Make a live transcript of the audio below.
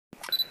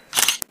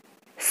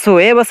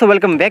बस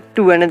welcome back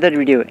to another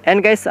video.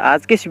 And guys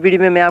आज के इस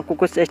वीडियो में मैं आपको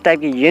कुछ इस टाइप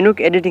की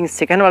यूनिक एडिटिंग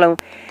सिखाने वाला हूँ।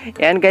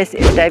 एंड गाइस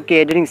इस टाइप की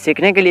एडिटिंग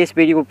सीखने के लिए इस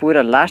वीडियो को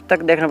पूरा लास्ट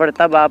तक देखना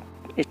पड़ेगा, तब आप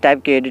इस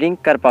टाइप की एडिटिंग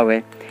कर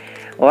पाओगे।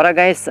 और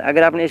गाइस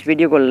अगर आपने इस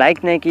वीडियो को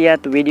लाइक नहीं किया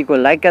तो वीडियो को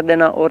लाइक कर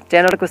देना, और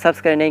चैनल को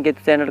सब्सक्राइब नहीं किया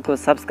तो चैनल को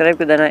सब्सक्राइब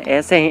कर देना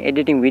ऐसे ही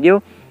एडिटिंग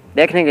वीडियो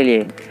देखने के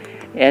लिए।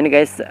 एंड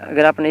गाइस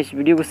अगर आपने इस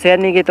वीडियो को शेयर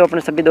नहीं किया तो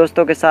अपने सभी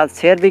दोस्तों के साथ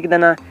शेयर भी कर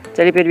देना।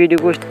 चलिए फिर वीडियो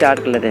को स्टार्ट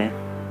कर लेते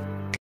हैं।